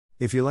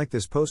If you like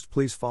this post,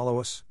 please follow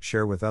us,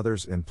 share with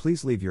others, and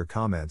please leave your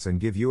comments and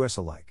give us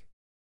a like.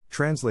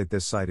 Translate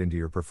this site into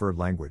your preferred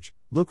language.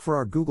 Look for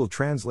our Google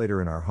Translator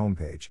in our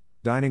homepage,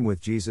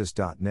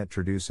 diningwithjesus.net.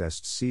 Traduce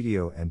este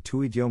sitio en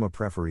tu idioma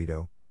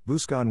preferido.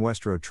 Busca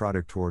nuestro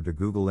traductor de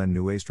Google en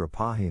nuestra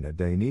página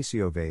de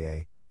inicio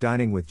va.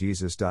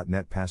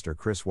 diningwithjesus.net. Pastor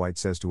Chris White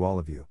says to all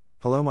of you,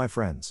 hello my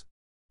friends.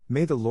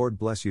 May the Lord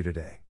bless you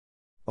today.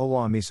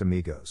 Hola mis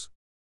amigos.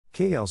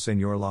 Que el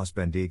Señor los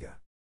bendiga.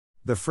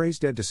 The phrase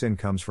dead to sin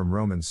comes from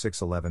Romans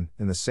 6:11.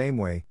 In the same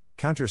way,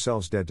 count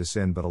yourselves dead to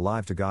sin but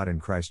alive to God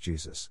in Christ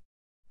Jesus.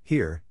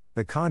 Here,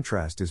 the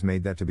contrast is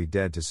made that to be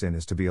dead to sin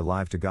is to be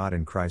alive to God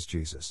in Christ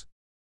Jesus.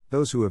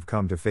 Those who have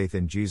come to faith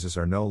in Jesus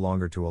are no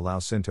longer to allow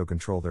sin to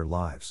control their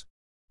lives.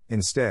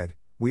 Instead,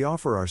 we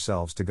offer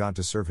ourselves to God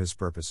to serve His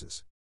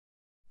purposes.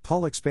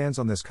 Paul expands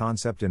on this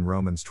concept in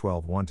Romans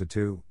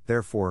 12:1-2.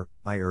 Therefore,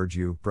 I urge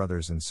you,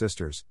 brothers and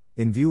sisters,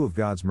 in view of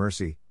God's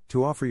mercy,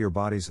 to offer your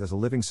bodies as a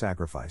living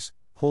sacrifice,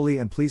 holy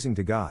and pleasing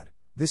to God.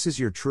 This is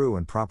your true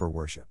and proper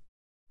worship.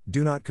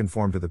 Do not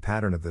conform to the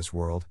pattern of this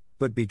world,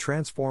 but be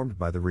transformed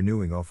by the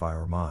renewing of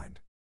your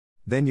mind.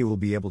 Then you will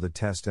be able to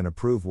test and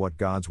approve what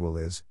God's will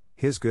is,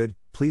 His good,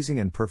 pleasing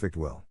and perfect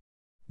will.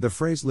 The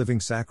phrase living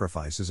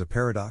sacrifice is a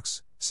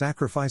paradox.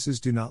 Sacrifices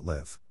do not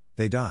live,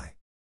 they die.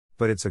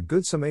 But it's a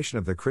good summation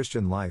of the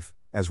Christian life,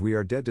 as we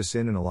are dead to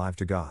sin and alive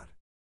to God.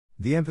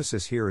 The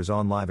emphasis here is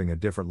on living a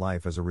different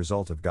life as a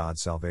result of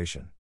God's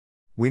salvation.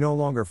 We no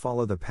longer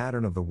follow the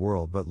pattern of the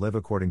world but live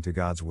according to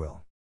God's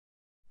will.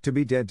 To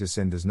be dead to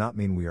sin does not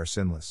mean we are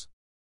sinless.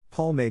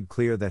 Paul made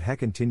clear that he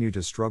continued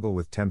to struggle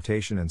with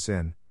temptation and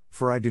sin.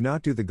 For I do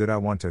not do the good I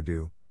want to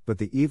do, but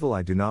the evil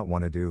I do not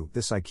want to do,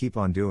 this I keep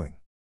on doing.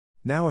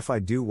 Now if I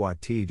do what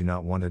I do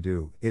not want to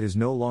do, it is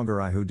no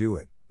longer I who do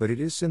it, but it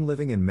is sin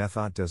living in me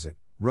that does it.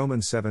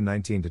 Romans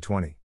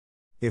 7:19-20.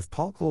 If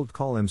Paul could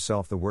call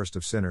himself the worst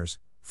of sinners,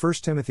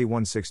 1 Timothy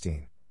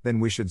 1:16, then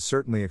we should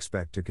certainly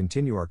expect to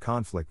continue our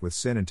conflict with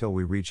sin until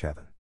we reach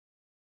heaven.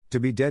 To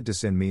be dead to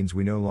sin means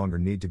we no longer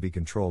need to be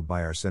controlled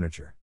by our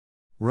sinnature.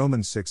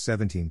 Romans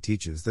 6:17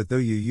 teaches that though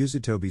you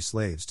used to be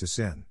slaves to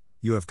sin,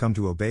 you have come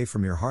to obey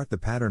from your heart the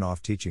pattern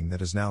of teaching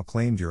that has now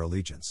claimed your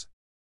allegiance.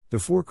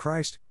 Before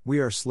Christ, we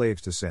are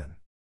slaves to sin.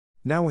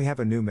 Now we have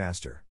a new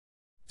master.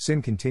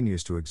 Sin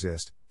continues to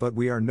exist, but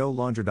we are no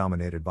longer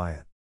dominated by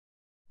it.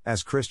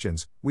 As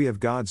Christians, we have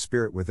God's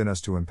Spirit within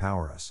us to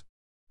empower us.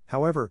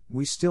 However,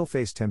 we still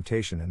face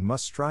temptation and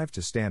must strive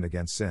to stand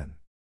against sin.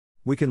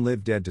 We can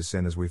live dead to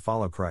sin as we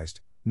follow Christ,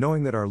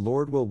 knowing that our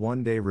Lord will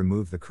one day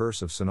remove the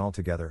curse of sin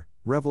altogether.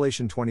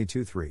 Revelation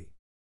 22:3.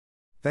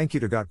 Thank you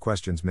to Got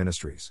Questions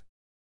Ministries.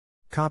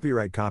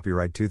 Copyright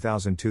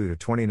 2002 to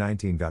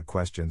 2019. Got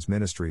Questions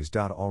Ministries.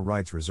 All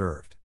rights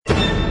reserved.